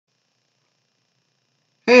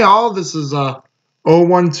Hey all, this is 012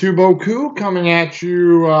 Boku coming at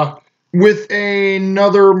you with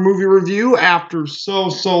another movie review after so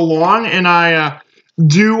long, and I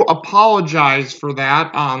do apologize for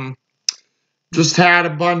that. Just had a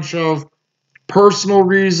bunch of personal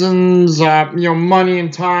reasons, money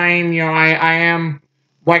and time. I am,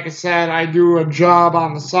 like I said, I do a job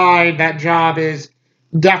on the side. That job is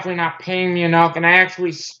definitely not paying me enough, and I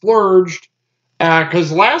actually splurged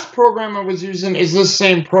because last program I was using is this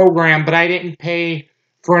same program, but I didn't pay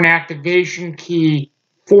for an activation key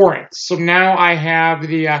for it. So now I have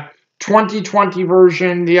the 2020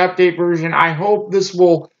 version, the update version. I hope this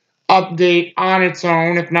will update on its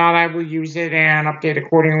own. If not, I will use it and update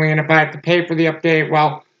accordingly. And if I have to pay for the update,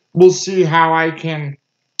 well, we'll see how I can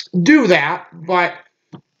do that. But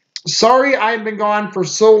sorry I've been gone for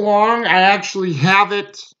so long. I actually have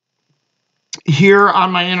it here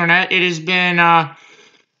on my internet. It has been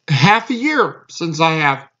half a year since I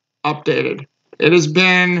have updated. It has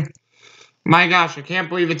been, my gosh, I can't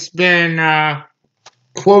believe it's been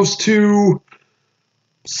close to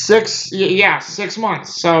 6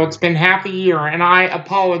 months. So it's been half a year, and I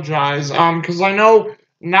apologize because I know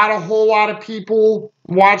not a whole lot of people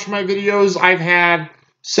watch my videos. I've had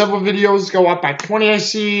several videos go up by 20, I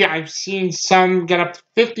see. I've seen some get up to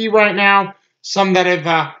 50 right now, some that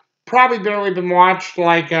have probably barely been watched.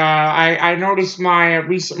 Like I noticed my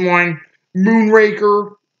recent one,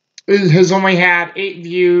 Moonraker, has only had 8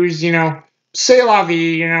 views. C'est la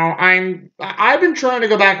vie. I've been trying to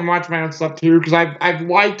go back and watch my own stuff too because I've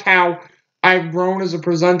liked how I've grown as a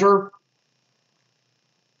presenter,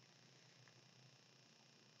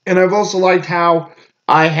 and I've also liked how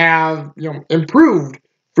I have improved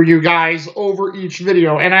for you guys over each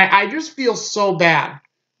video. And I just feel so bad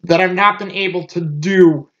that I've not been able to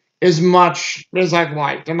do as much as I've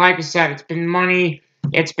liked. And like I said, it's been money,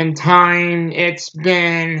 it's been time, it's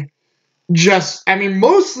been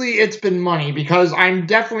mostly it's been money because I'm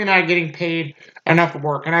definitely not getting paid enough for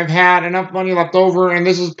work. And I've had enough money left over, and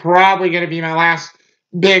this is probably going to be my last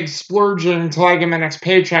big splurging until I get my next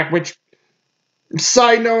paycheck, which,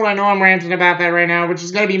 side note, I know I'm ranting about that right now, which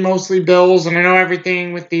is going to be mostly bills, and I know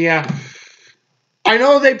everything with the, I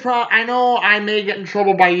know I may get in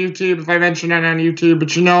trouble by YouTube if I mention it on YouTube,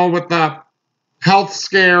 but with the health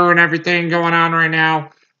scare and everything going on right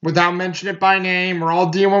now, without mentioning it by name, we're all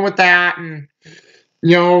dealing with that, and,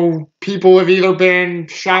 people have either been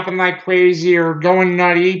shopping like crazy or going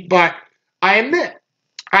nutty, but I admit,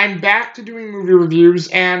 I'm back to doing movie reviews,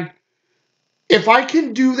 and if I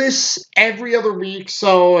can do this every other week,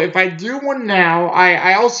 so if I do one now,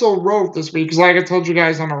 I also wrote this week, because like I told you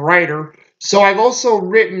guys, I'm a writer, so I've also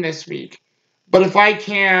written this week, but if I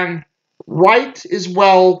can write as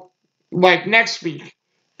well, like next week,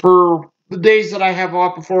 for the days that I have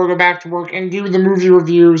off before I go back to work, and do the movie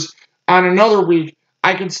reviews on another week,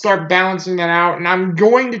 I can start balancing that out, and I'm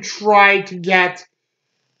going to try to get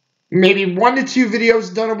maybe 1 to 2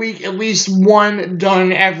 videos done a week, at least one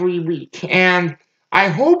done every week. And I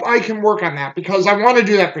hope I can work on that because I want to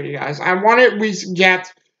do that for you guys. I want to at least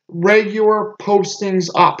get regular postings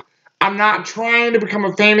up. I'm not trying to become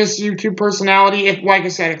a famous YouTube personality. If, like I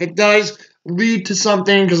said, if it does lead to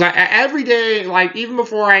something, because every day, like even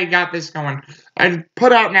before I got this going, I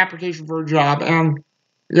put out an application for a job, and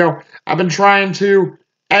I've been trying to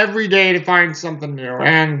every day to find something new,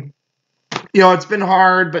 and it's been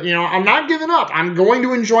hard, but, I'm not giving up. I'm going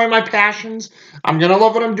to enjoy my passions. I'm going to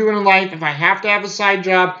love what I'm doing in life. If I have to have a side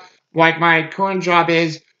job, like my current job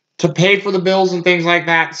is, to pay for the bills and things like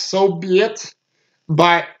that, so be it.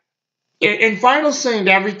 But in final saying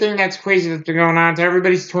to everything that's crazy that's been going on, to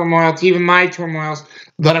everybody's turmoil, to even my turmoils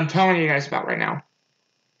that I'm telling you guys about right now,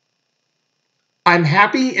 I'm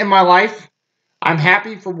happy in my life. I'm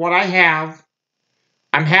happy for what I have.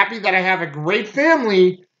 I'm happy that I have a great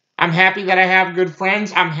family. I'm happy that I have good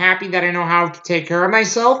friends. I'm happy that I know how to take care of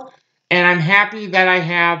myself. And I'm happy that I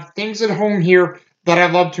have things at home here that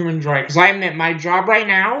I love to enjoy. Because I admit, my job right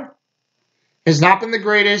now has not been the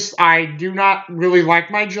greatest. I do not really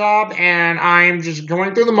like my job. And I'm just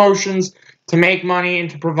going through the motions to make money and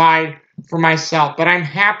to provide for myself. But I'm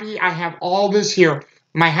happy I have all this here.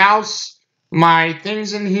 My house, my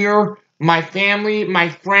things in here, my family, my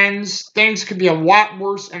friends. Things could be a lot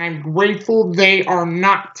worse, and I'm grateful they are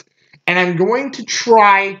not. And I'm going to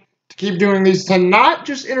try to keep doing these to not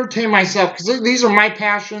just entertain myself, because these are my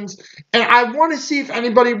passions, and I want to see if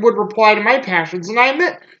anybody would reply to my passions. And I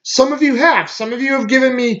admit, some of you have. Some of you have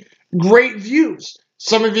given me great views.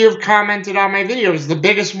 Some of you have commented on my videos, the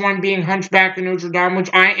biggest one being Hunchback of Notre Dame, which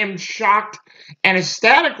I am shocked and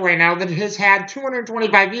ecstatic right now that it has had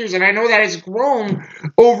 225 views, and I know that has grown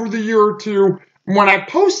over the year or two, when I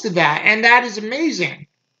posted that, and that is amazing.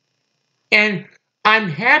 And I'm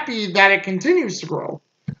happy that it continues to grow.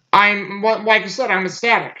 Like I said, I'm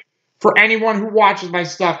ecstatic for anyone who watches my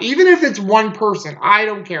stuff, even if it's one person. I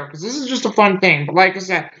don't care, because this is just a fun thing. But like I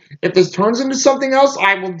said, if this turns into something else,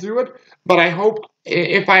 I will do it. But I hope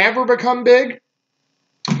if I ever become big,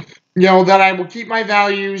 that I will keep my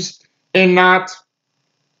values and not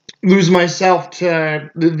lose myself to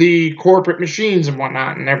the corporate machines and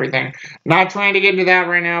whatnot and everything. Not trying to get into that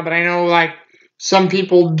right now, but I know, like, some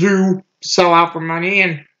people do sell out for money,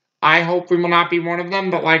 and I hopefully will not be one of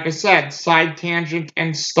them. But like I said, side tangent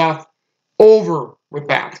and stuff over with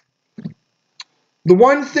that. The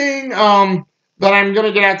one thing that I'm going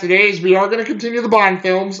to get at today is we are going to continue the Bond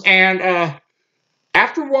films, and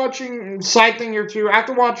after watching, side thing here too,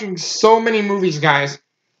 after watching so many movies, guys,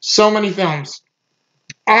 so many films,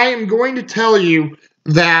 I am going to tell you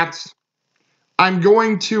that I'm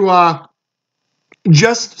going to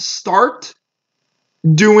just start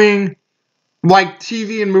doing like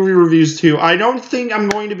TV and movie reviews too. I don't think I'm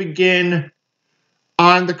going to begin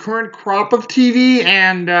on the current crop of TV,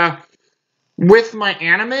 and with my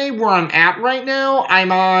anime where I'm at right now.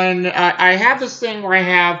 I'm on. I have this thing where I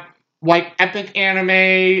have like epic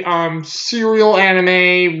anime, serial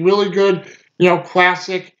anime, really good,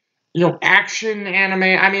 classic, action anime.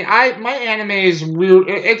 I mean, my anime is weird.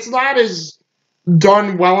 It's not as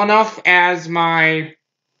done well enough as my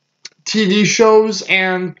TV shows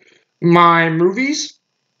and my movies,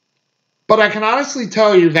 but I can honestly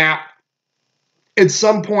tell you that at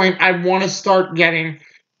some point I want to start getting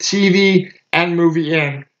TV and movie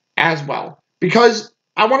in as well, because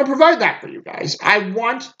I want to provide that for you guys. I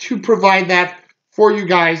want to provide that for you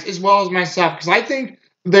guys as well as myself, because I think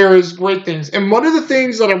there is great things. And one of the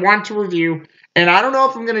things that I want to review, and I don't know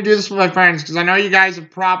if I'm going to do this with my friends, because I know you guys have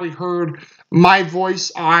probably heard my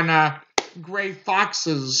voice on Gray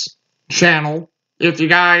Fox's channel. If you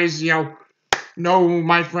guys, know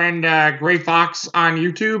my friend Gray Fox on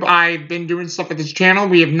YouTube, I've been doing stuff with his channel.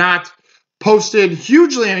 We have not posted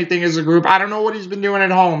hugely anything as a group. I don't know what he's been doing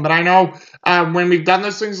at home, but I know when we've done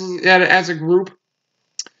those things as a group,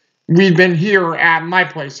 we've been here at my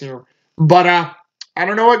place here. But I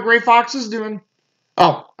don't know what Gray Fox is doing.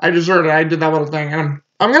 Oh, I just heard it. I did that little thing. And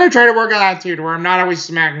I'm going to try to work on that too, to where I'm not always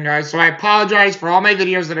smacking guys. So I apologize for all my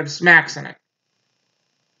videos that have smacks in it.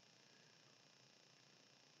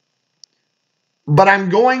 But I'm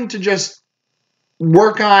going to just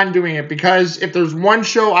work on doing it, because if there's one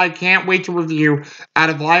show I can't wait to review out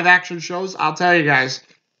of live action shows, I'll tell you guys.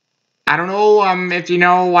 I don't know if you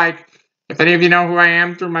know, like, if any of you know who I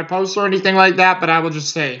am through my posts or anything like that, but I will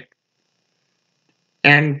just say.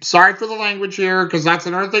 And sorry for the language here, because that's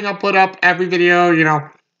another thing I'll put up every video,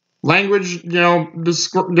 language,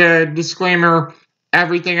 disclaimer,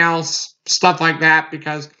 everything else, stuff like that,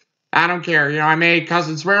 because I don't care. I may cuss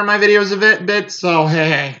and swear in my videos a bit, so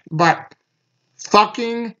hey. But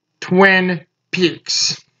fucking Twin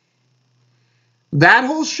Peaks. That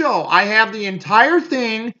whole show, I have the entire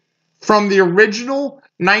thing from the original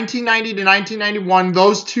 1990 to 1991,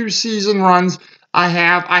 those 2-season runs. I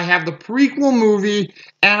have the prequel movie,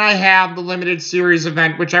 and I have the limited series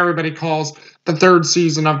event, which everybody calls the 3rd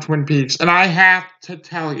season of Twin Peaks. And I have to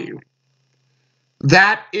tell you,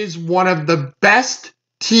 that is one of the best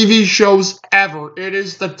TV shows ever. It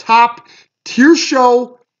is the top tier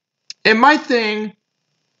show in my thing.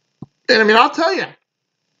 And I mean, I'll tell you,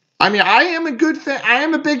 I am a good fan. I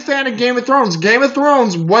am a big fan of Game of Thrones. Game of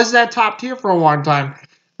Thrones was that top tier for a long time.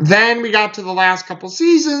 Then we got to the last couple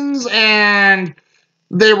seasons, and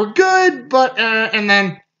they were good, but and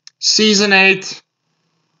then season 8,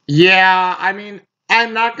 yeah,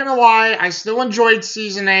 I'm not gonna lie, I still enjoyed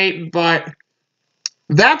season 8, but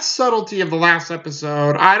that subtlety of the last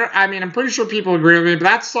episode, I'm pretty sure people agree with me, but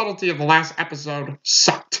that subtlety of the last episode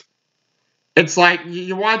sucked. It's like,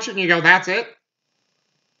 you watch it and you go, that's it?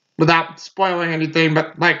 Without spoiling anything,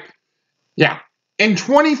 but yeah. In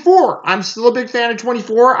 24, I'm still a big fan of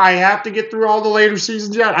 24. I have to get through all the later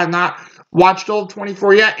seasons yet. I've not watched all of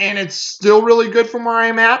 24 yet, and it's still really good from where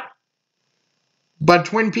I'm at. But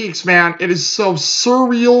Twin Peaks, man, it is so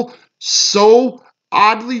surreal, so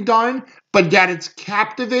oddly done, but yet it's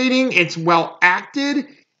captivating, it's well acted,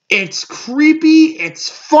 it's creepy, it's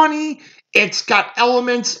funny, it's got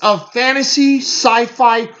elements of fantasy,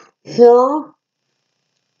 sci-fi, horror.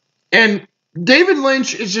 And David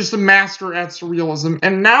Lynch is just a master at surrealism.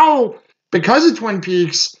 And now, because of Twin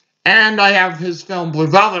Peaks, and I have his film Blue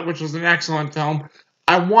Velvet, which is an excellent film,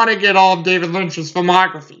 I want to get all of David Lynch's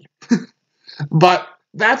filmography. But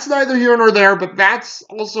that's neither here nor there, but that's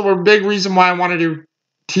also a big reason why I want to do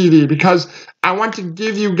TV, because I want to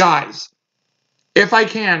give you guys If I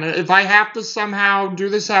can. If I have to somehow do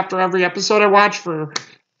this after every episode I watch for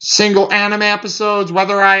single anime episodes,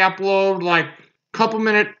 whether I upload like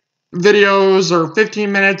couple-minute videos or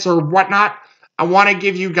 15 minutes or whatnot, I want to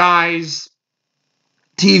give you guys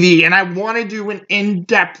TV, and I want to do an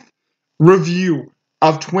in-depth review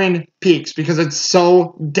of Twin Peaks because it's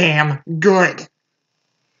so damn good.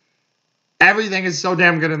 Everything is so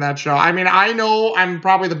damn good in that show. I mean, I know I'm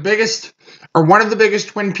probably the biggest, or one of the biggest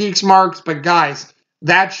Twin Peaks marks, but guys,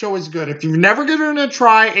 that show is good. If you've never given it a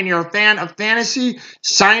try and you're a fan of fantasy,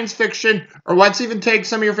 science fiction, or let's even take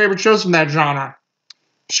some of your favorite shows from that genre.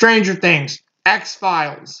 Stranger Things,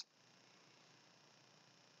 X-Files,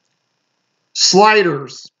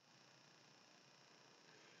 Sliders,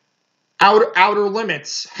 Outer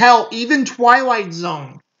Limits, hell, even Twilight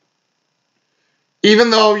Zone.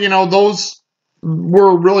 Even though, you know, those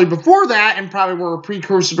were really before that and probably were a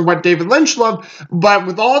precursor to what David Lynch loved. But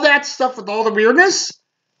with all that stuff, with all the weirdness,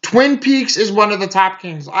 Twin Peaks is one of the top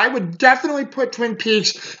kings. I would definitely put Twin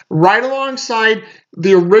Peaks right alongside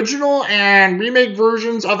the original and remake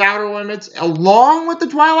versions of Outer Limits, along with the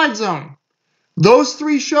Twilight Zone. Those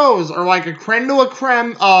three shows are like a creme de la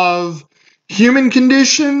creme of human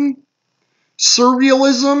condition,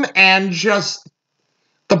 surrealism, and just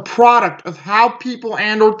the product of how people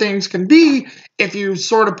and or things can be if you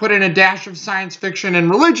sort of put in a dash of science fiction and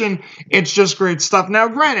religion. It's just great stuff. Now,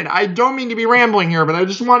 granted, I don't mean to be rambling here, but I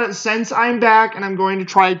just want to, since I'm back and I'm going to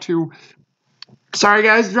try to, sorry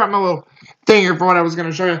guys, drop my little thing here for what I was going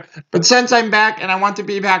to show you, but since I'm back and I want to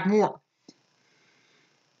be back more,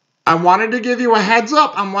 I wanted to give you a heads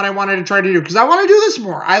up on what I wanted to try to do, because I want to do this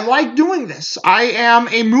more. I like doing this. I am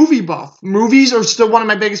a movie buff. Movies are still one of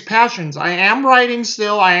my biggest passions. I am writing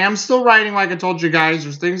still. I am still writing, like I told you guys.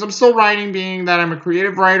 There's things I'm still writing, being that I'm a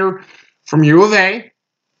creative writer from U of A,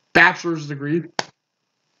 bachelor's degree,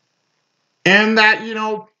 and that, you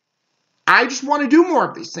know, I just want to do more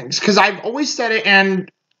of these things, because I've always said it,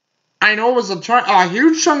 and I know it was a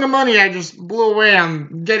huge chunk of money I just blew away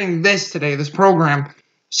on getting this today, this program,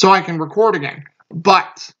 so I can record again.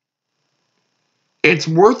 But it's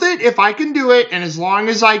worth it if I can do it, and as long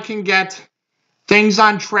as I can get things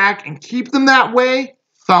on track and keep them that way,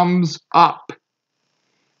 thumbs up.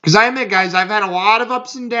 Because I admit, guys, I've had a lot of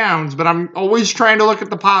ups and downs, but I'm always trying to look at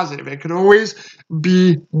the positive. It could always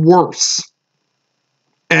be worse.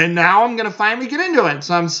 And now I'm going to finally get into it.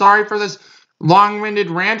 So I'm sorry for this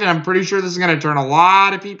long-winded rant, and I'm pretty sure this is going to turn a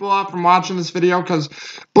lot of people off from watching this video, because,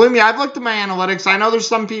 believe me, I've looked at my analytics. I know there's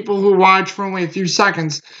some people who watch for only a few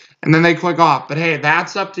seconds, and then they click off. But hey,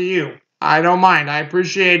 that's up to you. I don't mind. I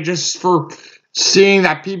appreciate just for seeing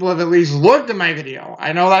that people have at least looked at my video.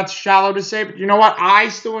 I know that's shallow to say, but you know what? I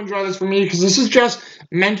still enjoy this for me, because this is just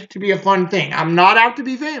meant to be a fun thing. I'm not out to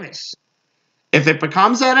be famous. If it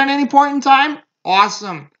becomes that at any point in time,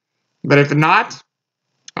 awesome. But if not,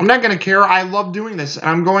 I'm not going to care. I love doing this, and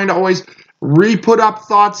I'm going to always re-put up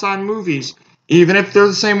thoughts on movies, even if they're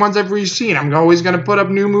the same ones I've re-seen. I'm always going to put up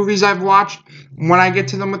new movies I've watched when I get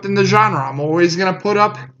to them within the genre. I'm always going to put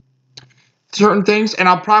up certain things, and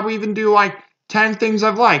I'll probably even do like 10 things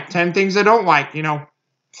I've liked, 10 things I don't like, you know,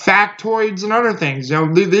 factoids and other things. You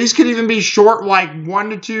know, these could even be short, like 1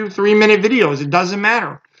 to 2, 3-minute videos. It doesn't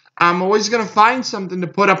matter. I'm always going to find something to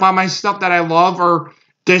put up on my stuff that I love or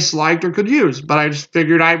disliked or could use, but I just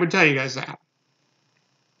figured I would tell you guys that.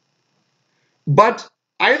 But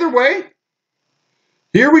either way,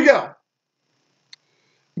 here we go.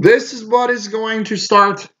 This is what is going to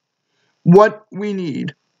start what we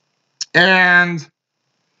need. And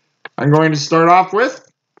I'm going to start off with,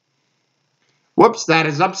 whoops, that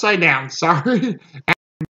is upside down, sorry.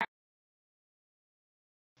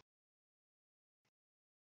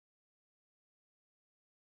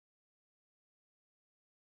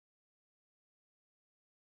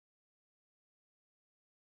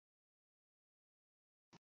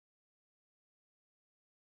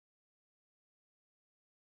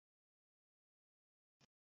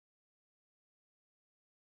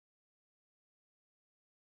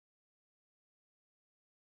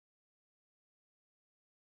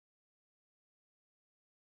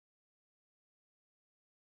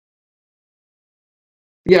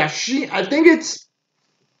 Yeah, I think it's,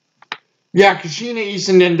 yeah, because Sheena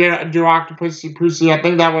Easton didn't do Octopussy Pussy. I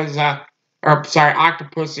think that was, or sorry,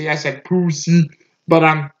 Octopussy. I said Pussy, but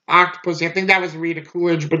Octopussy. I think that was Rita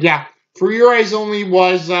Coolidge. But yeah, For Your Eyes Only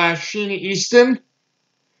was Sheena Easton,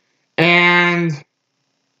 and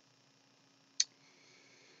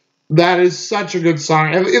that is such a good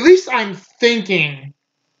song. At least I'm thinking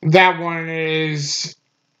that one is,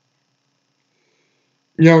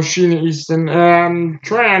 you know, Sheena Easton. I'm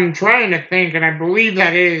trying to think, and I believe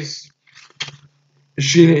that is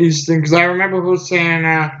Sheena Easton, because I remember her saying,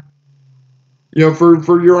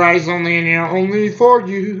 for your eyes only, and only for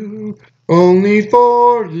you,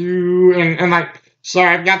 and like,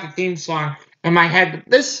 sorry, I've got the theme song in my head, but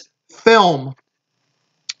this film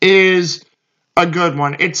is a good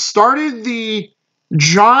one. It started the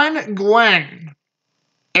John Glenn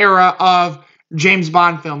era of James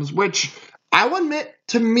Bond films, which I will admit,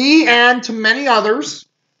 to me and to many others,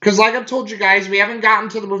 because like I've told you guys, we haven't gotten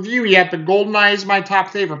to the review yet, but GoldenEye is my top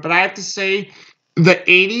favorite. But I have to say, the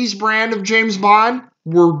 80s brand of James Bond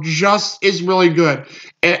is really good.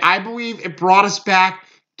 I believe it brought us back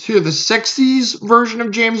to the 60s version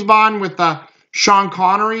of James Bond with Sean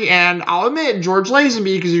Connery, and I'll admit, George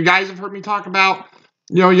Lazenby, because you guys have heard me talk about,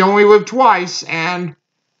 You Only Live Twice, and,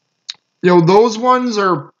 those ones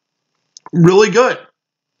are really good.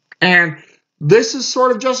 And this is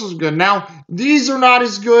sort of just as good. Now, these are not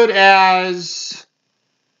as good as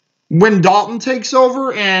when Dalton takes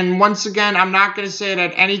over. And once again, I'm not going to say it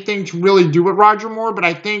had anything to really do with Roger Moore, but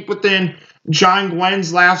I think within John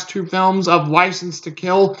Glenn's last two films of License to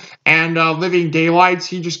Kill and Living Daylights,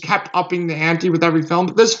 he just kept upping the ante with every film.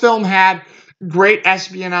 But this film had great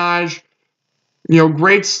espionage,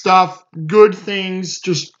 great stuff, good things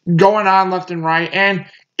just going on left and right. And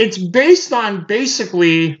it's based on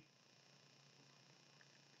basically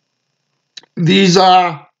these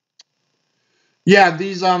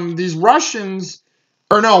these Russians,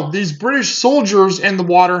 or no, these British soldiers in the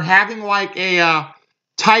water having like a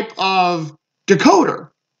type of decoder,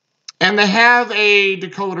 and they have a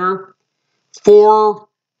decoder for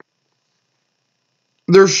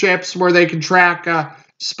their ships where they can track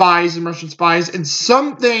spies and Russian spies, and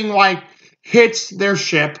something like hits their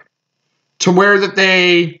ship to where that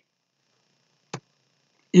they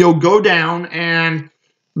go down, and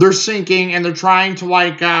they're sinking, and they're trying to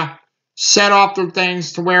like set off their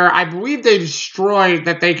things to where I believe they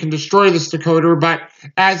can destroy this decoder, but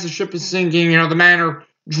as the ship is sinking, the men are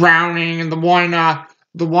drowning, and the one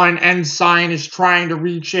ensign is trying to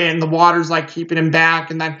reach it, and the water's like keeping him back,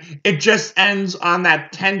 and then it just ends on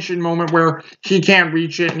that tension moment where he can't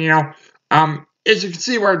reach it, and as you can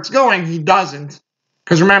see where it's going, he doesn't.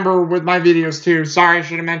 Because remember, with my videos too, sorry, I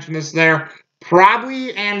should have mentioned this there,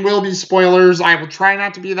 probably and will be spoilers. I will try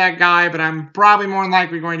not to be that guy, but I'm probably more than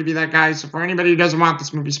likely going to be that guy. So for anybody who doesn't want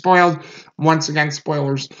this movie spoiled, once again,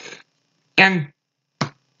 spoilers. And,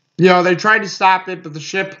 they tried to stop it, but the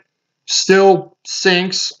ship still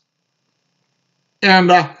sinks.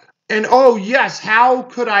 And oh, yes, how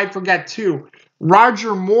could I forget, too?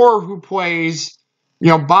 Roger Moore, who plays,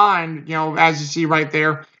 Bond, as you see right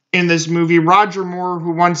there, in this movie. Roger Moore,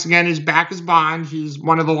 who once again is back as Bond. He's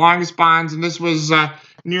one of the longest Bonds, and this was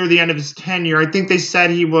near the end of his tenure. I think they said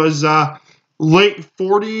he was late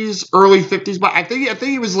 40s, early 50s, but I think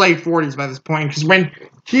he was late 40s by this point, because when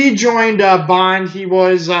he joined Bond, he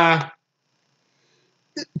was in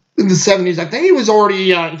the 70s. I think he was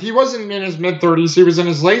already, he wasn't in his mid-30s, he was in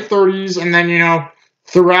his late 30s, and then,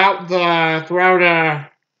 throughout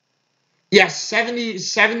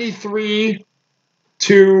 73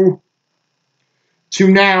 to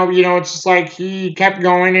now, it's just like he kept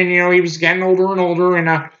going, and he was getting older and older,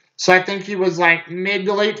 and so I think he was like mid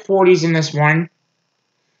to late 40s in this one.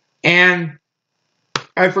 And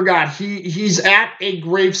I forgot, he's at a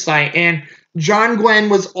gravesite, and John Glenn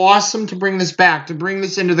was awesome to bring this back, to bring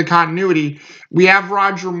this into the continuity. We have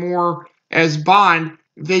Roger Moore as Bond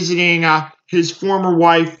visiting his former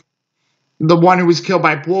wife, the one who was killed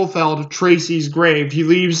by Blofeld, Tracy's grave. He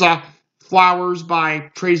leaves flowers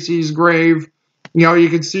by Tracy's grave. You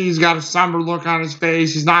can see he's got a somber look on his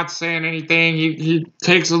face. He's not saying anything. He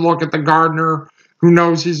takes a look at the gardener who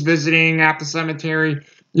knows he's visiting at the cemetery.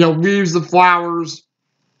 Leaves the flowers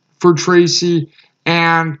for Tracy,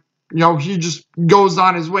 and he just goes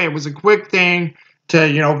on his way. It was a quick thing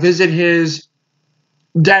to visit his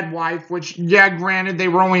dead wife, which, yeah, granted, they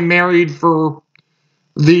were only married for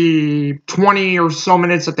the 20 or so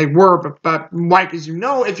minutes that they were, but Mike, as you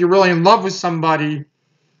know, if you're really in love with somebody,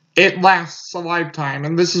 it lasts a lifetime.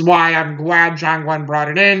 And this is why I'm glad John Glenn brought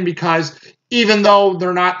it in, because even though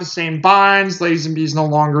they're not the same Bonds, Lazenby's no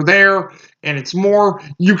longer there, and it's more,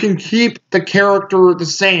 you can keep the character the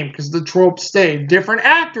same, because the tropes stay. Different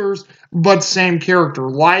actors, but same character.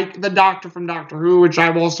 Like the Doctor from Doctor Who, which I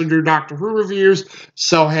will also do Doctor Who reviews,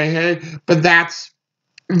 so hey. But that's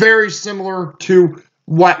very similar to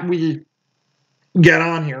what we get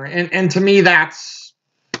on here. And to me, that's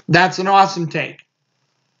an awesome take.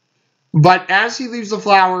 But as he leaves the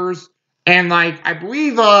flowers, and like, I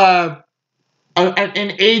believe an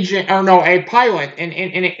agent, or no, a pilot, an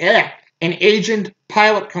agent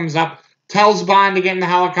pilot comes up tells Bond to get in the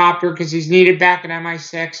helicopter because he's needed back at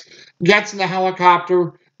MI6, gets in the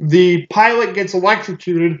helicopter, the pilot gets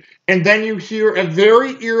electrocuted, and then you hear a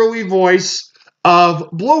very eerie voice of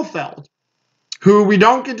Blofeld, who we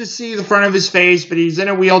don't get to see the front of his face, but he's in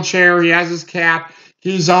a wheelchair, he has his cap,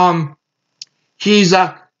 he's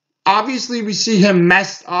obviously we see him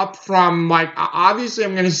messed up from, like, obviously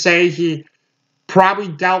I'm going to say he probably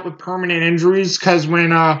dealt with permanent injuries, because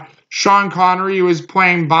when Sean Connery was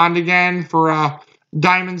playing Bond again for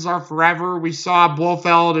Diamonds Are Forever, we saw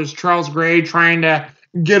Blofeld as Charles Gray trying to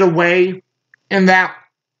get away in that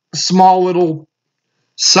small little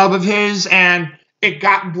sub of his, and it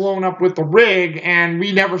got blown up with the rig, and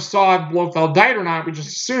we never saw if Blofeld died or not. We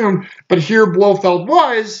just assumed, but here Blofeld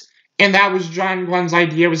was, and that was John Glenn's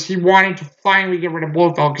idea, was he wanted to finally get rid of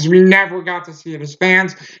Blofeld, because we never got to see it as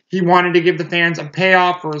fans. He wanted to give the fans a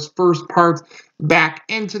payoff for his first part back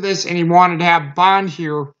into this, and he wanted to have Bond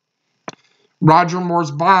here, Roger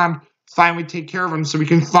Moore's Bond, finally take care of him so we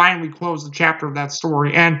can finally close the chapter of that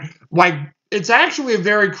story. And, like, it's actually a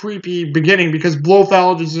very creepy beginning, because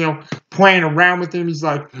Blofeld is, playing around with him. He's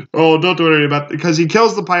like, oh, don't worry about it. Because he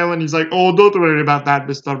kills the pilot, and he's like, oh, don't worry about that,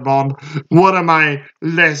 Mr. Bond. One of my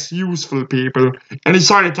less useful people. And he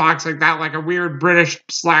sort of talks like that, like a weird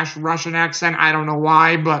British/Russian accent. I don't know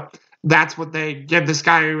why, but that's what they give this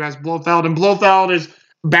guy who has Blofeld. And Blofeld is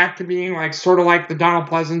back to being like sort of like the Donald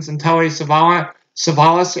Pleasance and Telly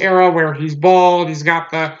Savalas era, where he's bald, he's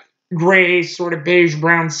got the gray sort of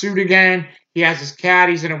beige-brown suit again, he has his cat,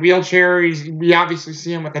 he's in a wheelchair, we obviously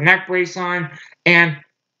see him with a neck brace on, and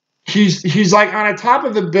he's like on the top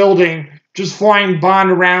of the building, just flying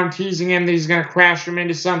Bond around, teasing him that he's going to crash him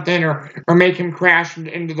into something, or make him crash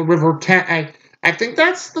into the river. I think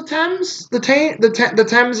that's the Thames, the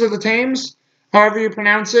Thames or the Thames, however you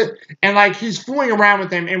pronounce it. And like he's fooling around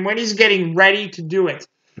with him, and when he's getting ready to do it,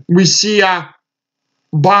 we see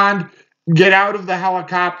Bond get out of the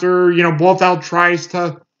helicopter. Blofeld tries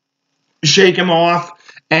to shake him off,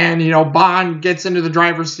 and Bond gets into the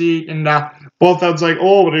driver's seat, and Blofeld's like,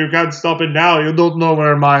 oh, you can't stop it now, you don't know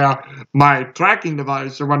where my tracking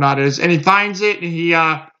device or whatnot is, and he finds it, and he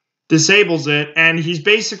disables it, and he's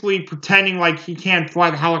basically pretending like he can't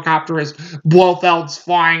fly the helicopter as Blofeld's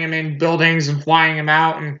flying him in buildings and flying him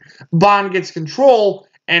out, and Bond gets control,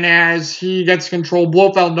 and as he gets control,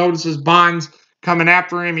 Blofeld notices Bond's coming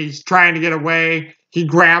after him, he's trying to get away, he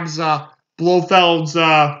grabs Blofeld's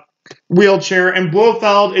wheelchair, and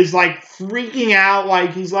Blofeld is like freaking out,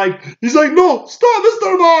 like he's like, no, stop,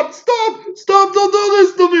 Mr. Bond, stop, don't do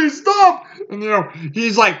this to me, stop, and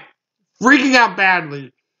he's like freaking out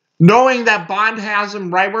badly, knowing that Bond has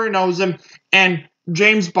him right where he knows him, and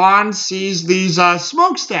James Bond sees these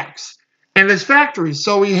smokestacks in this factory,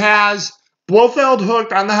 so he has Blofeld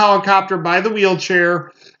hooked on the helicopter by the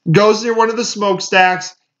wheelchair, goes near one of the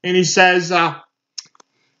smokestacks, and he says,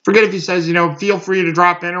 forget if he says, feel free to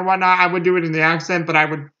drop in or whatnot. I would do it in the accent, but I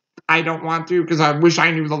don't want to, because I wish I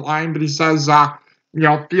knew the line. But he says,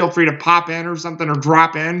 feel free to pop in or something, or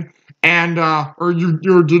drop in, and or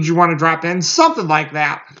did you want to drop in, something like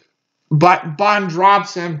that. But Bond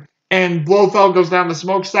drops him, and Blofeld goes down the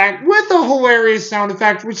smokestack with a hilarious sound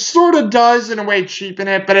effect, which sort of does, in a way, cheapen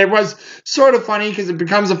it, but it was sort of funny, because it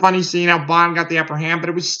becomes a funny scene how Bond got the upper hand, but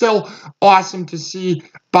it was still awesome to see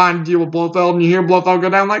Bond deal with Blofeld, and you hear Blofeld go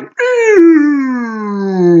down like,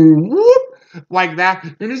 whoop, like that,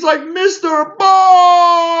 and he's like, Mr. Bond,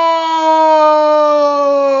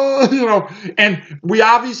 and we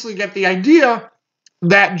obviously get the idea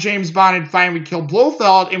that James Bond had finally killed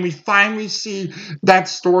Blofeld, and we finally see that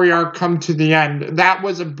story arc come to the end. That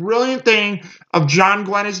was a brilliant thing of John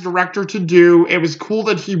Glenn as director to do. It was cool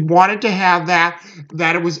that he wanted to have that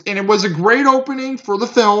it was a great opening for the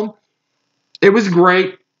film. It was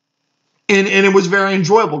great, and it was very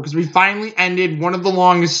enjoyable, because we finally ended one of the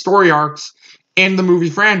longest story arcs in the movie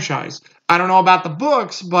franchise. I don't know about the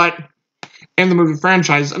books, but in the movie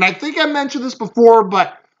franchise. And I think I mentioned this before,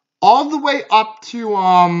 but all the way up to,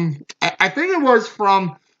 I think it was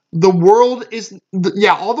from all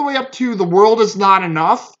the way up to The World Is Not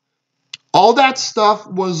Enough. All that stuff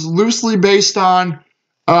was loosely based on,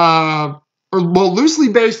 loosely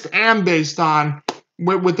based and based on,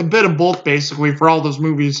 with a bit of both, basically, for all those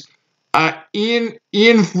movies, Ian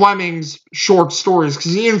Fleming's short stories,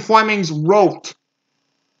 because Ian Fleming's wrote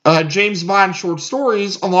James Bond short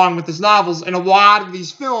stories along with his novels, and a lot of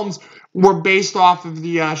these films were based off of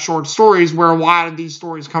the short stories, where a lot of these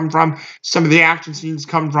stories come from, some of the action scenes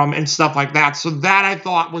come from, and stuff like that. So that, I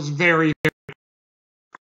thought, was very,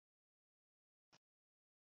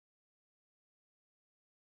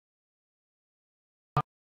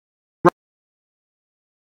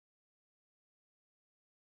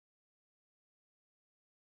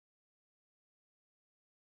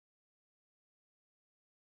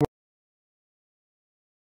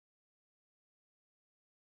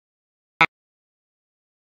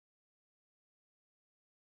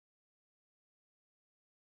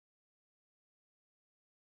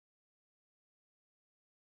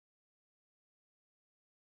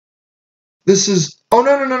 This is, oh,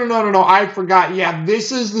 no, I forgot. Yeah,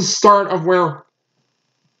 this is the start of where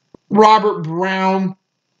Robert Brown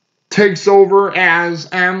takes over as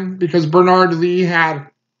M, because Bernard Lee had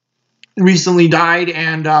recently died,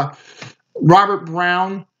 and Robert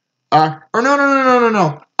Brown, or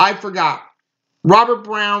no, I forgot. Robert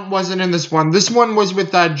Brown wasn't in this one. This one was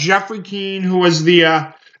with Jeffrey Keane, who was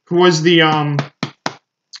the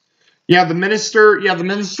the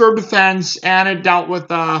minister of defense, and it dealt with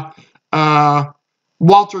uh,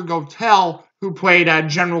 Walter Gotell, who played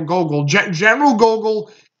General Gogol. General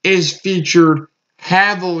Gogol is featured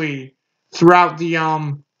heavily throughout the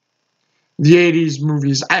 80s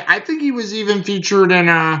movies. I think he was even featured in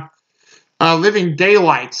Living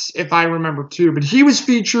Daylights, if I remember too. But he was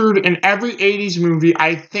featured in every 80s movie,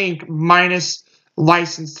 I think, minus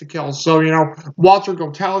License to Kill. So, Walter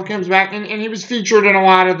Gotell comes back, and he was featured in a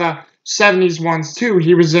lot of the 70s ones too.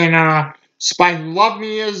 He was in Spy Who Loved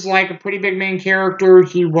Me as like a pretty big main character.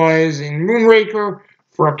 He was in Moonraker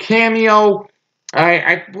for a cameo.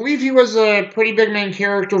 I believe he was a pretty big main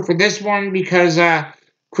character for this one because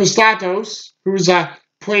Christatos, who's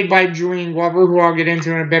played by Julian Glover, who I'll get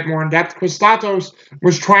into in a bit more in depth. Christatos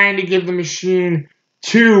was trying to give the machine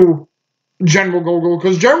to General Gogol,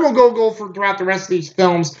 because General Gogol, throughout the rest of these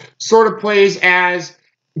films, sort of plays as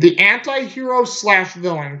the anti-hero slash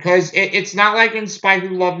villain, because it's not like in Spy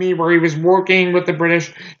Who Loved Me where he was working with the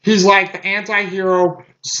British. He's like the anti-hero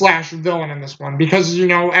slash villain in this one, because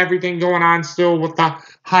everything going on still with the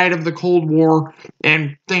height of the Cold War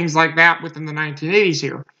and things like that within the 1980s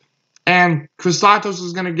here. And Christatos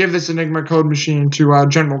is going to give this Enigma code machine to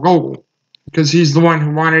General Gogol, because he's the one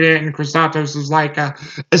who wanted it, and Christatos is like a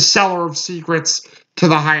seller of secrets to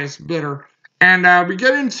the highest bidder. And we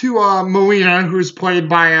get into Melina, who's played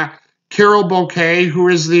by Carol Bouquet, who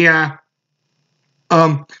is the,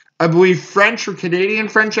 I believe, French or Canadian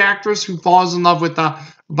French actress who falls in love with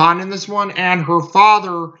Bond in this one. And her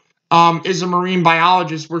father is a marine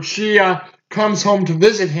biologist, where she comes home to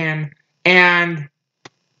visit him, and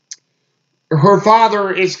her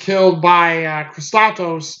father is killed by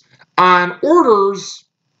Christatos on orders,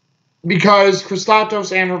 because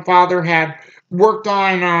Christatos and her father had worked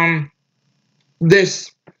on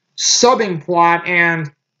this subbing plot,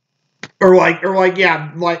 and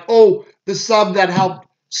the sub that helped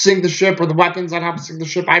sink the ship, or the weapons that helped sink the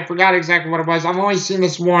ship. I forgot exactly what it was. I've only seen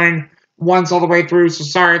this one once all the way through, so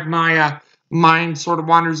sorry if my mind sort of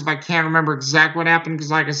wanders if I can't remember exactly what happened,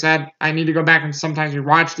 because like I said, I need to go back and sometimes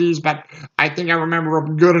rewatch these, but I think I remember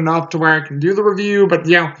good enough to where I can do the review. But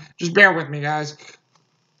just bear with me, guys.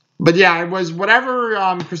 But yeah, it was whatever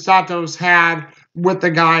Christatos had with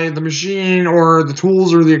the guy, the machine, or the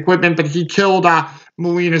tools, or the equipment, but he killed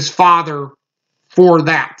Melina's father for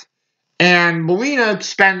that. And Melina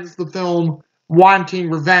spends the film wanting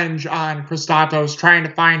revenge on Christatos, trying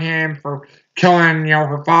to find him for killing,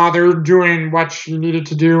 her father, doing what she needed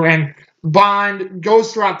to do. And Bond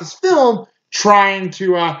goes throughout this film trying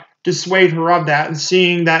to dissuade her of that, and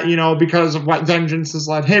seeing that, because of what vengeance has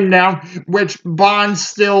led him down, which Bond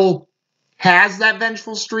still has that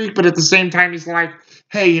vengeful streak, but at the same time, he's like,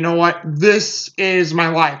 hey, you know what? This is my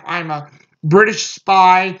life. I'm a British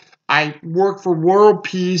spy. I work for world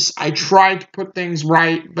peace. I try to put things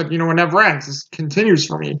right, but, it never ends. This continues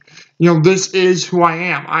for me. This is who I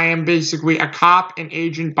am. I am basically a cop, an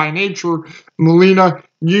agent by nature. Melina,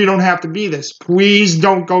 you don't have to be this. Please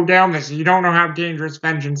don't go down this. You don't know how dangerous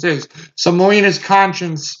vengeance is. So Melina's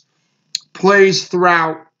conscience plays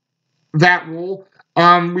throughout that role.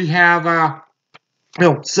 We have,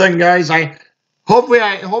 second, guys,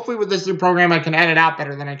 hopefully with this new program I can edit out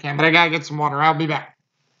better than I can, but I gotta get some water. I'll be back.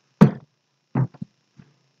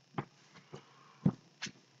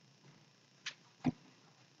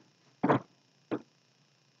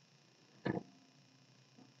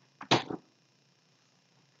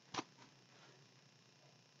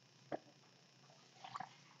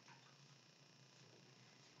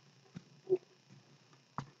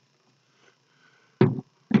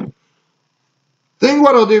 I think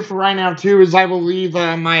what I'll do for right now, too, is I will leave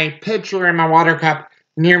my pitcher and my water cup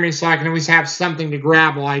near me, so I can always have something to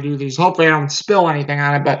grab while I do these. Hopefully I don't spill anything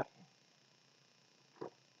on it, but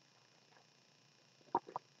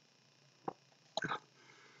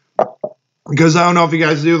because I don't know if you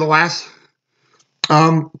guys do, the last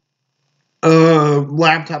um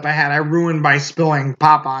laptop I had, I ruined by spilling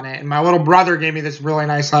pop on it, and my little brother gave me this really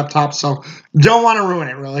nice laptop, so don't want to ruin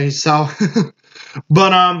it, really. So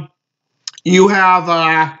but you have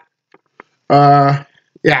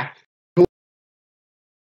yeah,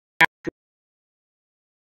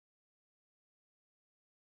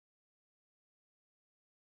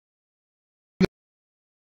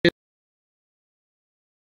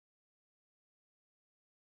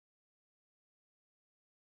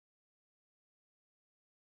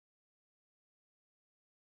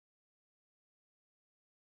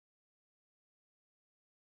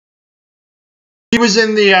 He was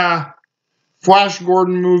in the Flash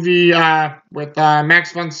Gordon movie with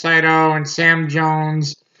Max von Sydow and Sam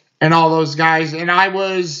Jones and all those guys, and I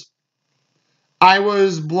was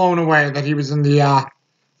blown away that he was in the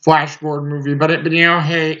Flash Gordon movie. But you know,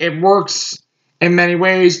 hey, it works in many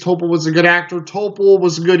ways. Topol was a good actor. Topol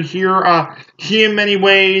was good here. He, in many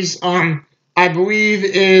ways, I believe,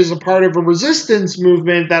 is a part of a resistance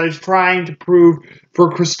movement that is trying to prove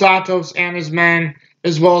for Christatos and his men,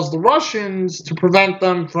 as well as the Russians, to prevent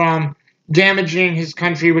them from damaging his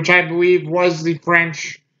country, which I believe was the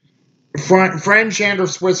French and or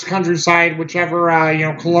Swiss countryside, whichever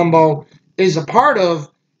Colombo is a part of,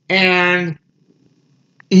 and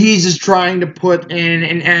he's just trying to put in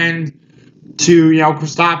an end to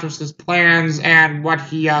Christatos' plans and what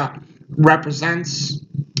he represents.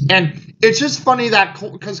 And it's just funny that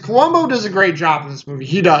because Colombo does a great job in this movie,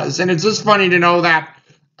 he does, and it's just funny to know that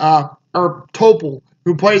or Topol,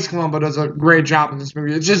 who plays Colombo, does a great job in this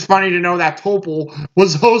movie. It's just funny to know that Topol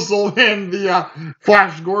was also in the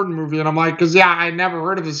Flash Gordon movie, and I'm like, because yeah, I never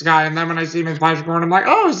heard of this guy, and then when I see him in Flash Gordon, I'm like,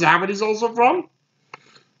 oh, is that what he's also from?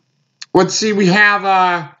 Let's see, we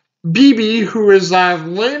have BB, who is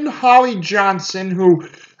Lynn Holly Johnson, who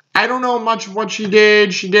I don't know much of what she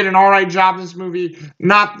did. She did an alright job in this movie.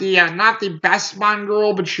 Not the best Bond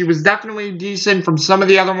girl, but she was definitely decent from some of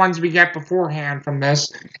the other ones we get beforehand from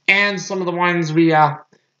this, and some of the ones we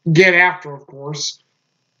get after, of course.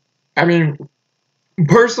 I mean,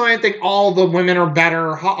 personally, I think all the women are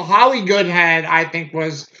better. Holly Goodhead, I think,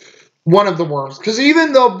 was one of the worst. Because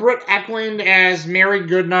even though Britt Eklund as Mary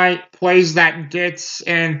Goodnight plays that ditz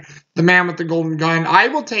in The Man with the Golden Gun, I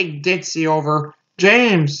will take Ditzy over.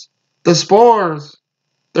 James, the spores,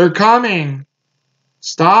 they're coming.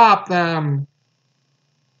 Stop them.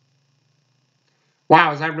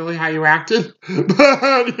 Wow, is that really how you acted? But,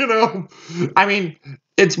 I mean,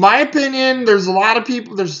 it's my opinion. There's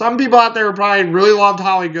some people out there who probably really loved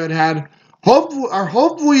Holly Goodhead.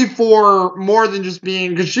 Hopefully for more than just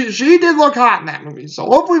being, because she did look hot in that movie, so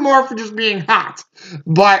hopefully more for just being hot.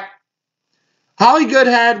 But Holly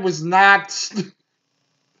Goodhead was not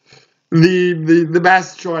the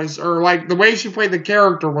best choice, or like the way she played the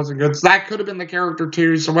character wasn't good. So that could have been the character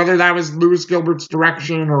too. So whether that was Lewis Gilbert's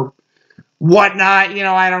direction or whatnot,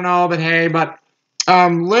 I don't know. But hey,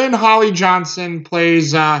 Lynn Holly Johnson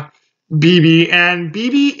plays BB, and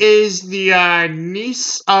BB is the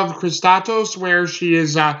niece of Christatos, where she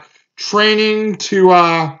is training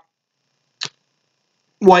to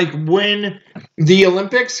win the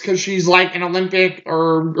Olympics, because she's like an Olympic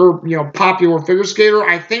or popular figure skater.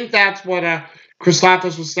 I think that's what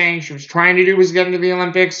Christatos was saying she was trying to do, was get into the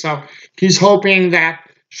Olympics. So he's hoping that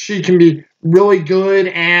she can be really good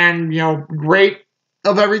and great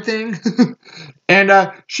of everything.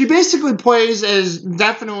 And she basically plays as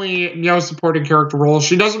definitely a supporting character role.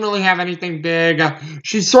 She doesn't really have anything big.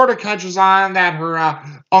 She sort of catches on that her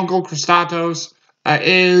uncle Christatos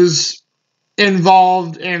is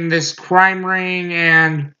involved in this crime ring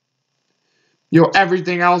and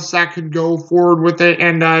everything else that could go forward with it.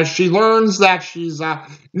 And she learns that she's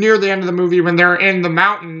near the end of the movie, when they're in the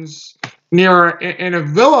mountains in a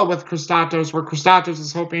villa with Christatos, where Christatos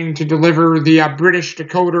is hoping to deliver the British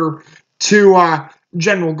decoder to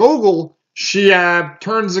General Gogol. She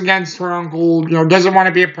turns against her uncle, doesn't want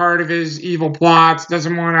to be a part of his evil plots,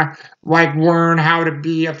 doesn't want to learn how to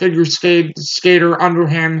be a figure skater under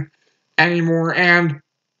him anymore. And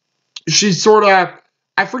she sort of,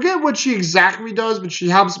 I forget what she exactly does, but she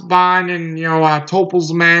helps Bond and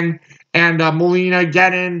Topol's men and Molina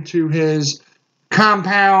get into his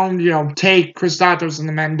compound, take Christatos and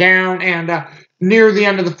the men down. And near the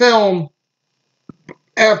end of the film,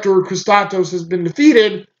 after Christatos has been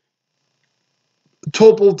defeated,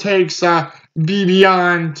 Topol takes BB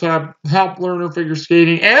on to help learn her figure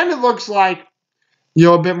skating, and it looks like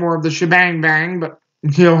a bit more of the shebang bang, but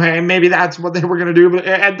hey, maybe that's what they were going to do. But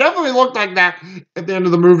it definitely looked like that at the end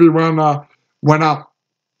of the movie when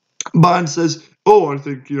Bond says, "Oh, I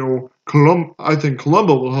think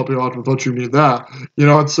Columbo will help you out with what you need there."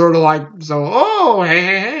 It's sort of like, so, oh,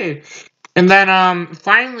 hey. And then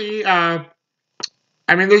finally,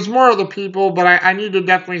 I mean, there's more other people, but I need to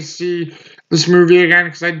definitely see this movie again,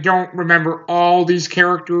 because I don't remember all these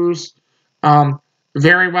characters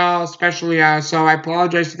very well, especially, so I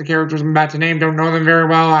apologize to the characters I'm about to name, don't know them very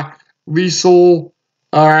well. Liesel,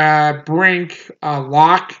 Brink,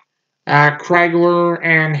 Locke, Kreigler,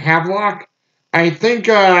 and Havelock. I think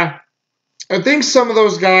some of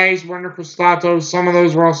those guys were under Christatos, some of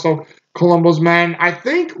those were also Columbo's men. I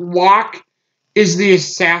think Locke is the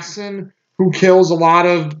assassin who kills a lot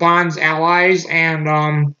of Bond's allies, and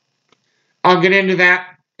I'll get into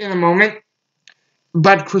that in a moment.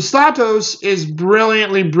 But Christatos is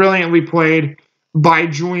brilliantly, brilliantly played by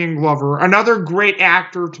Julian Glover, another great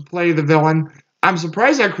actor to play the villain. I'm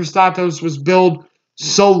surprised that Christatos was billed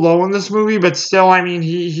so low in this movie, but still, I mean,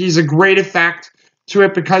 he's a great effect to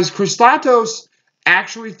it because Christatos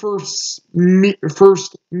actually first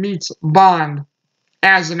meets Bond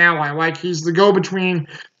as an ally. Like, he's the go-between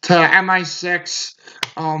to MI6,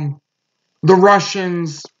 the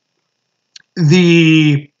Russians,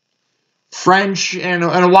 the French, and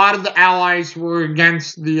a lot of the allies who were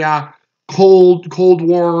against the Cold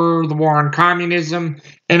War, the war on communism,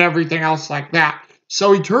 and everything else like that.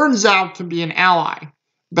 So he turns out to be an ally.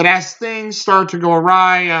 But as things start to go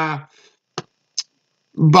awry,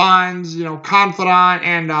 Bond's, confidant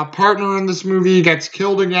and partner in this movie gets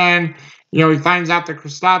killed again. He finds out that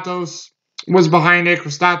Christatos was behind it.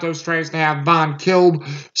 Christatos tries to have Bond killed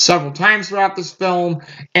several times throughout this film.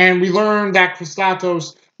 And we learned that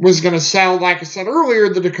Christatos was going to sell, like I said earlier,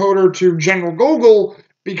 the decoder to General Gogol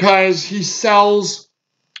because he sells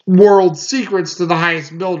world secrets to the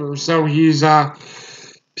highest builders. So he's a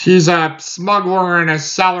smuggler and a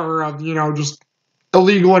seller of, just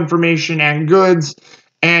illegal information and goods.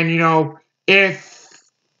 And, if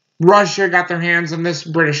Russia got their hands on this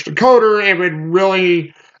British decoder, it would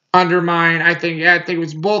really undermine, I think it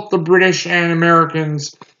was both the British and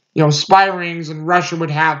Americans, spy rings, and Russia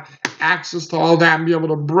would have access to all that and be able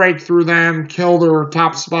to break through them, kill their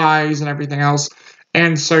top spies and everything else.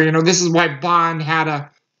 And so, this is why Bond had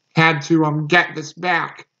to get this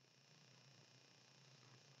back.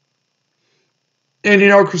 And,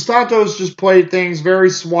 Christatos just played things very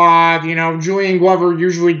suave. Julian Glover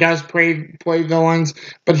usually does play villains,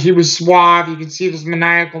 but he was suave. You can see this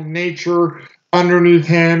maniacal nature underneath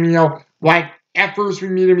him. Like, at first we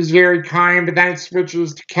meet him, he's very kind, but then it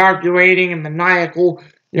switches to calculating and maniacal.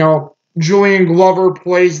 Julian Glover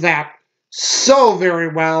plays that so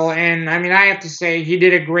very well. And, I mean, I have to say, he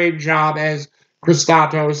did a great job as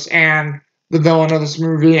Christatos and the villain of this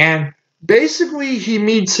movie. And basically, he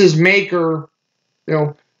meets his maker.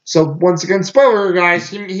 So once again, spoiler, guys,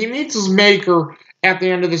 he meets his maker at the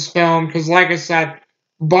end of this film because, like I said,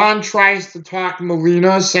 Bond tries to talk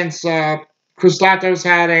Melina since Christatos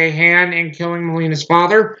had a hand in killing Melina's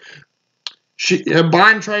father.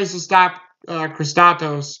 Bond tries to stop tries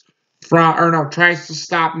to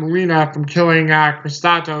stop Melina from killing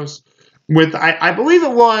Christatos with, I believe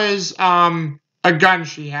it was a gun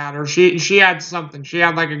she had, or she had something. She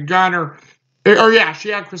had like a gun, or yeah, she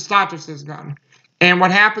had Christatos' gun. And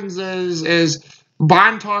what happens is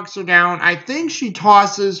Bond talks her down. I think she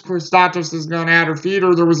tosses Christatos' gun at her feet,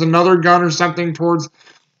 or there was another gun or something towards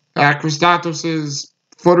Christatos'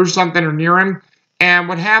 foot or something, or near him. And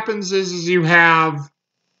what happens is you have...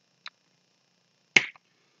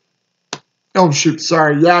 Oh, shoot,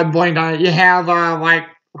 sorry. Yeah, I blanked on it. You have,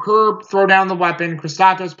 her throw down the weapon.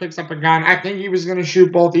 Christatos picks up a gun. I think he was going to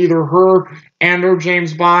shoot both either her and or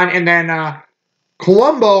James Bond. And then,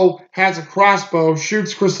 Columbo has a crossbow,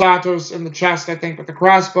 shoots Christatos in the chest, I think, with the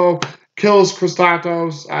crossbow, kills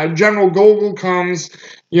Christatos. General Gogol comes.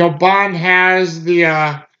 Bond has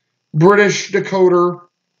the British decoder.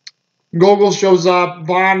 Gogol shows up.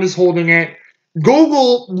 Bond is holding it.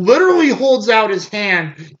 Gogol literally holds out his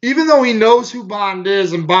hand, even though he knows who Bond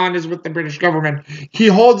is and Bond is with the British government. He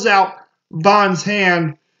holds out Bond's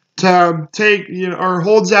hand to take, or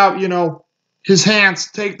holds out, his hands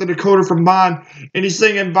to take the decoder from Bond, and he's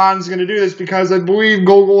thinking Bond's going to do this because I believe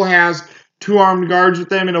Gogol has 2 armed guards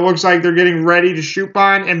with him, and it looks like they're getting ready to shoot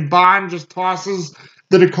Bond, and Bond just tosses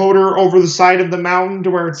the decoder over the side of the mountain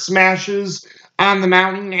to where it smashes on the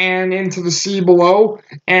mountain and into the sea below,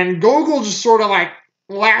 and Gogol just sort of like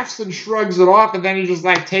laughs and shrugs it off, and then he just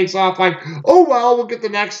like takes off like, oh well, we'll get the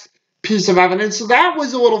next piece of evidence. So that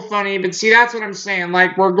was a little funny, but see, that's what I'm saying.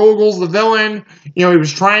 Like, where Gogol's the villain, he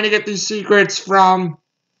was trying to get these secrets from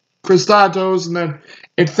Christatos, and then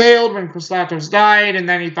it failed when Christatos died, and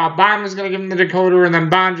then he thought Bond was going to give him the decoder, and then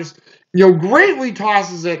Bond just, greatly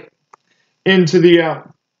tosses it into the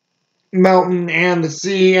mountain and the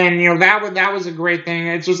sea, and, that was a great thing.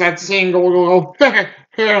 It's just that seeing Gogol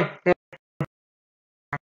go,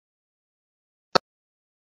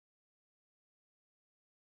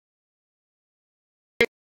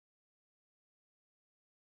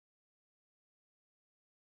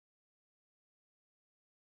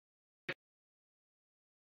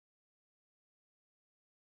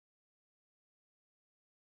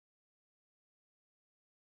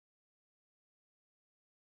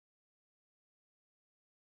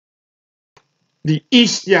 the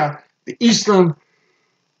eastern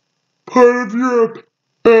part of Europe,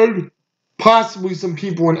 and possibly some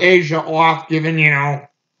people in Asia off, given,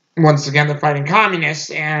 once again, they're fighting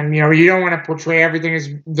communists, and you don't want to portray everything as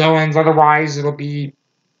villains, otherwise it'll be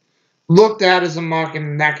looked at as a muck,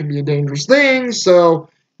 and that can be a dangerous thing. So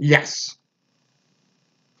yes.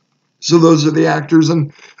 So those are the actors,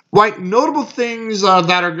 and like notable things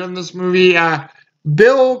that are good in this movie.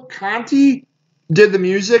 Bill Conti did the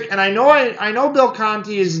music, and I know Bill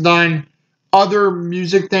Conti has done other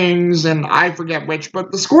music things, and I forget which,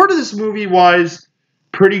 but the score to this movie was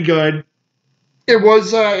pretty good. It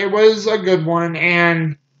was a good one,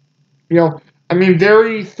 and you know, I mean,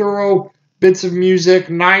 very thorough bits of music,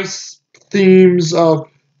 nice themes of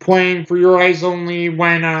playing for your eyes only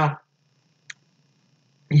when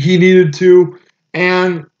he needed to,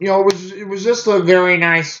 and it was just a very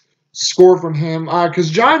nice score from him. Because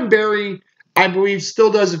John Barry, I believe,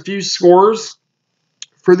 still does a few scores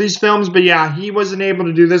for these films, but yeah, he wasn't able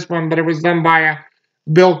to do this one, but it was done by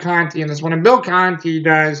Bill Conti in this one, and Bill Conti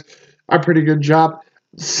does a pretty good job.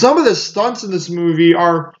 Some of the stunts in this movie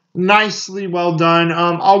are nicely well done.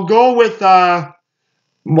 I'll go with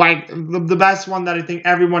like the best one that I think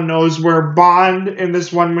everyone knows, where Bond in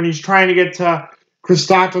this one, when he's trying to get to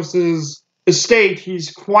Christatos's estate,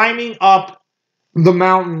 he's climbing up the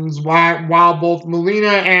mountains while both Melina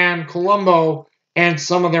and Columbo and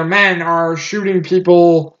some of their men are shooting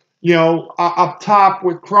people, up top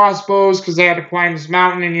with crossbows because they had to climb this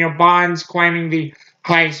mountain, and Bond's climbing the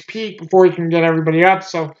highest peak before he can get everybody up.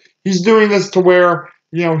 So he's doing this to where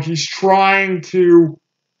he's trying to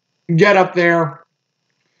get up there,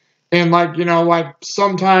 and like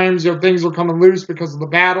sometimes things are coming loose because of the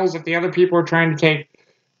battles if the other people are trying to take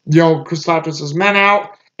Christatos' men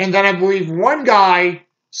out. And then I believe one guy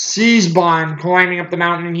sees Bond climbing up the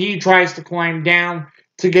mountain, and he tries to climb down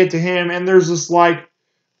to get to him. And there's this I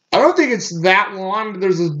don't think it's that long, but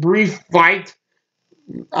there's this brief fight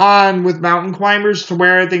on with mountain climbers to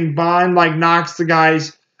where I think Bond knocks the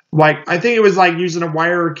guy's I think it was using a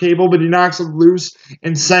wire or cable, but he knocks it loose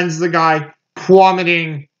and sends the guy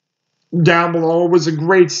plummeting down below. It was a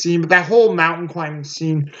great scene, but that whole mountain climbing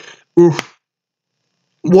scene, oof.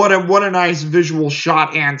 What a nice visual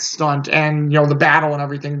shot and stunt, and the battle and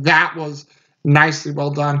everything. That was nicely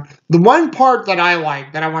well done. The one part that I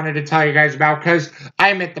like that I wanted to tell you guys about, because I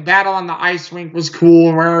admit the battle on the ice rink was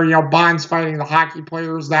cool, where Bond's fighting the hockey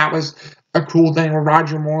players. That was a cool thing with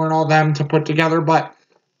Roger Moore and all them to put together. But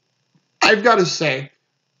I've got to say,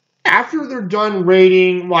 after they're done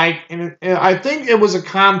raiding, I think it was a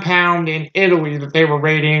compound in Italy that they were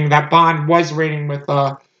raiding, that Bond was raiding with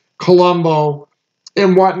Columbo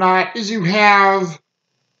and whatnot, is you have,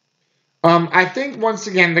 I think once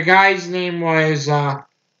again, the guy's name was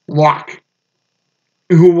Locke,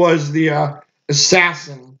 who was the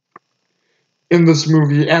assassin in this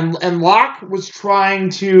movie. And Locke was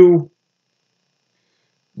trying to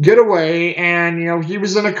get away, and, he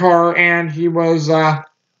was in a car, and he was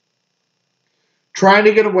trying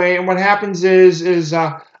to get away. And what happens is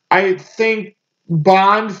I think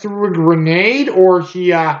Bond threw a grenade, or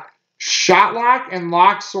he shot Locke, and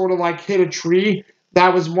Locke sort of hit a tree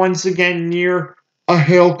that was once again near a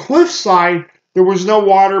hill cliffside. There was no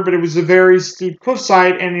water, but it was a very steep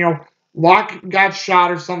cliffside, and Locke got shot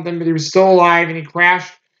or something, but he was still alive, and he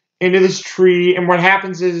crashed into this tree. And what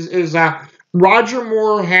happens is Roger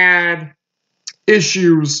Moore had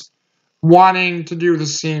issues wanting to do the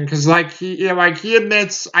scene, because he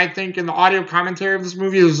admits, I think, in the audio commentary of this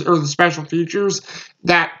movie or the special features,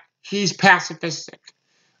 that he's pacifistic.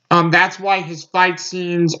 That's why his fight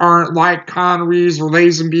scenes aren't like Connery's or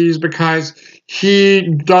Lazenby's, because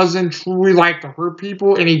he doesn't truly like to hurt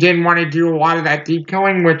people, and he didn't want to do a lot of that deep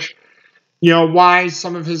killing, which, why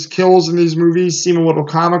some of his kills in these movies seem a little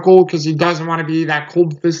comical, because he doesn't want to be that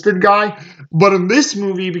cold-fisted guy. But in this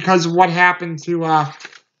movie, because of what happened to, I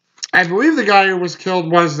believe the guy who was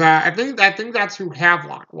killed was, I think that's who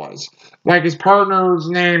Havelock was. His partner's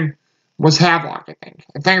name was Havelock, I think.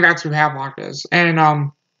 I think that's who Havelock is.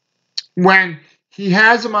 And, when he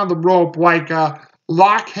has him on the rope,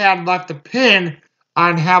 Locke had left a pin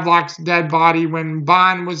on Havelock's dead body when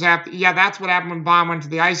Bond was that's what happened when Bond went to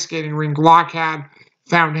the ice skating rink. Locke had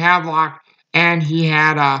found Havelock, and he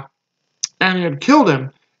had killed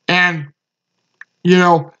him. And,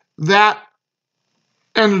 that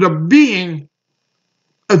ended up being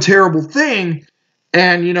a terrible thing.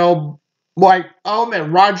 And, oh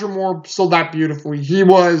man, Roger Moore sold that beautifully. He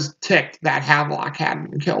was ticked that Havelock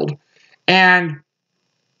hadn't been killed. And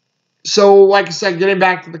so, like I said, getting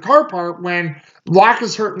back to the car part, when Locke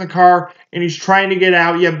is hurt in the car and he's trying to get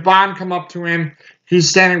out, you have Bond come up to him. He's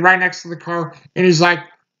standing right next to the car, and he's like,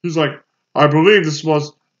 I believe this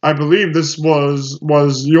was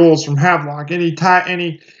yours from Havelock. And he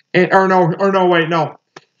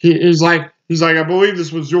he's like, I believe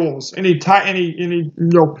this was yours, and he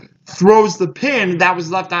throws the pin that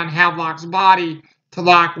was left on Havelock's body to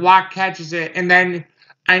Locke. Locke catches it, and then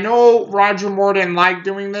I know Roger Moore didn't like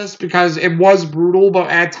doing this because it was brutal, but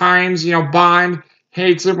at times, Bond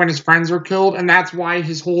hates it when his friends are killed, and that's why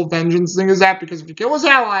his whole vengeance thing is that, because if you kill his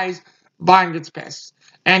allies, Bond gets pissed.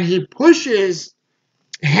 And he pushes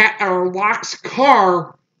Locke's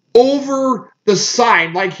car over the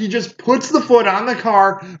side. Like, he just puts the foot on the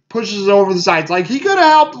car, pushes it over the sides. Like, he could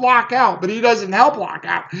have helped Locke out, but he doesn't help Locke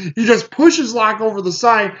out. He just pushes Locke over the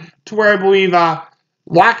side to where I believe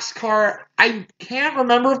Locke's car, I can't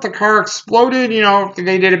remember if the car exploded, if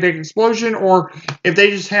they did a big explosion, or if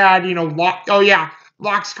they just had,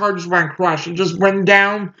 Locke's car just went crushed. It just went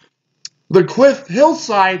down the cliff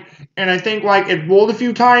hillside, and I think, it rolled a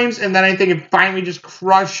few times, and then I think it finally just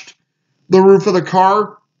crushed the roof of the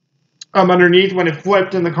car underneath when it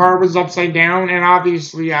flipped, and the car was upside down, and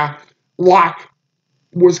obviously, Locke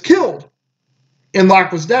was killed, and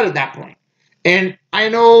Locke was dead at that point. And I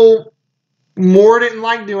know Moore didn't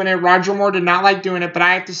like doing it. Roger Moore did not like doing it, but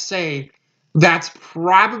I have to say that's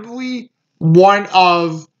probably one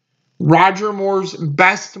of Roger Moore's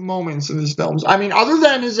best moments in these films. I mean, other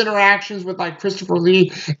than his interactions with Christopher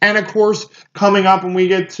Lee, and of course, coming up when we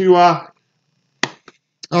get to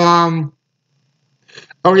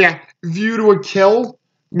View to a Kill,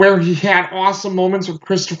 where he had awesome moments with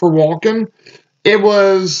Christopher Walken. It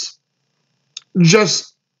was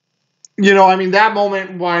just, that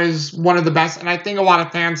moment was one of the best, and I think a lot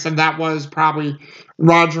of fans said that was probably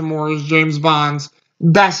Roger Moore's, James Bond's,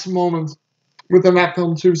 best moments within that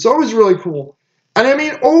film too. So it was really cool. And I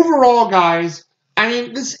mean, overall, guys,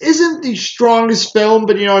 this isn't the strongest film,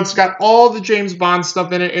 but it's got all the James Bond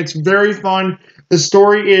stuff in it. It's very fun. The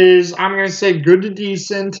story is, I'm going to say, good to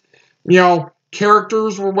decent.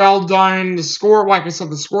 Characters were well done. The score, like I said,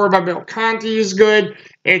 the score by Bill Conti is good.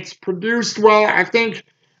 It's produced well. I think,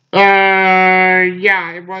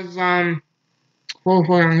 it was, hold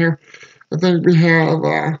on here. I think we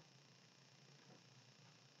have,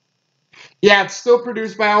 it's still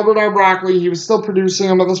produced by Albert R. Broccoli. He was still producing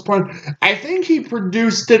them at this point. I think he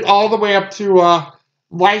produced it all the way up to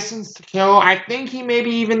License to Kill. I think he maybe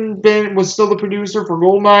even was still the producer for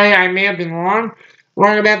Goldeneye. I may have been wrong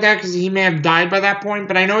about that because he may have died by that point.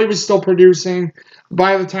 But I know he was still producing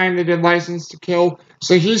by the time they did License to Kill.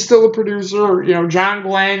 So he's still a producer. John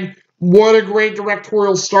Glenn. What a great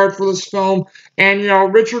directorial start for this film. And,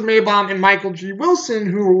 Richard Maibaum and Michael G. Wilson,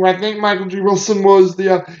 who I think Michael G. Wilson was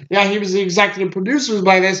he was the executive producer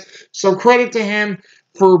by this. So credit to him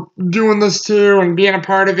for doing this too and being a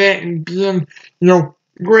part of it and being,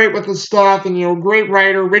 great with the stuff and, great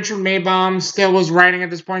writer. Richard Maibaum still was writing at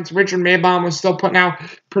this point. So Richard Maibaum was still putting out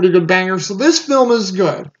pretty good bangers. So this film is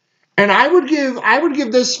good. And I would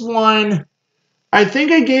give this one, I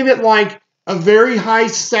think I gave it a very high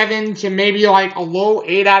 7 to maybe a low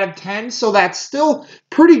 8 out of 10. So that's still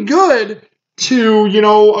pretty good to,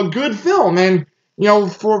 a good film. And,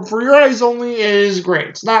 For Your Eyes Only is great.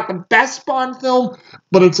 It's not the best Bond film,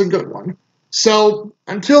 but it's a good one. So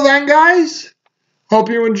until then, guys, hope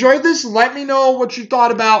you enjoyed this. Let me know what you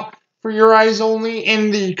thought about For Your Eyes Only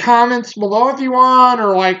in the comments below if you want,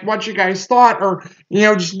 or what you guys thought, or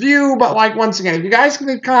just view. But once again, if you guys can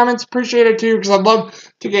leave comments, appreciate it too, because I'd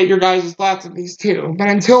love to get your guys' thoughts on these too. But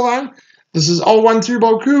until then, this is 012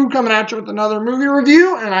 Boku coming at you with another movie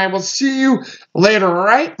review, and I will see you later,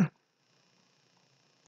 alright?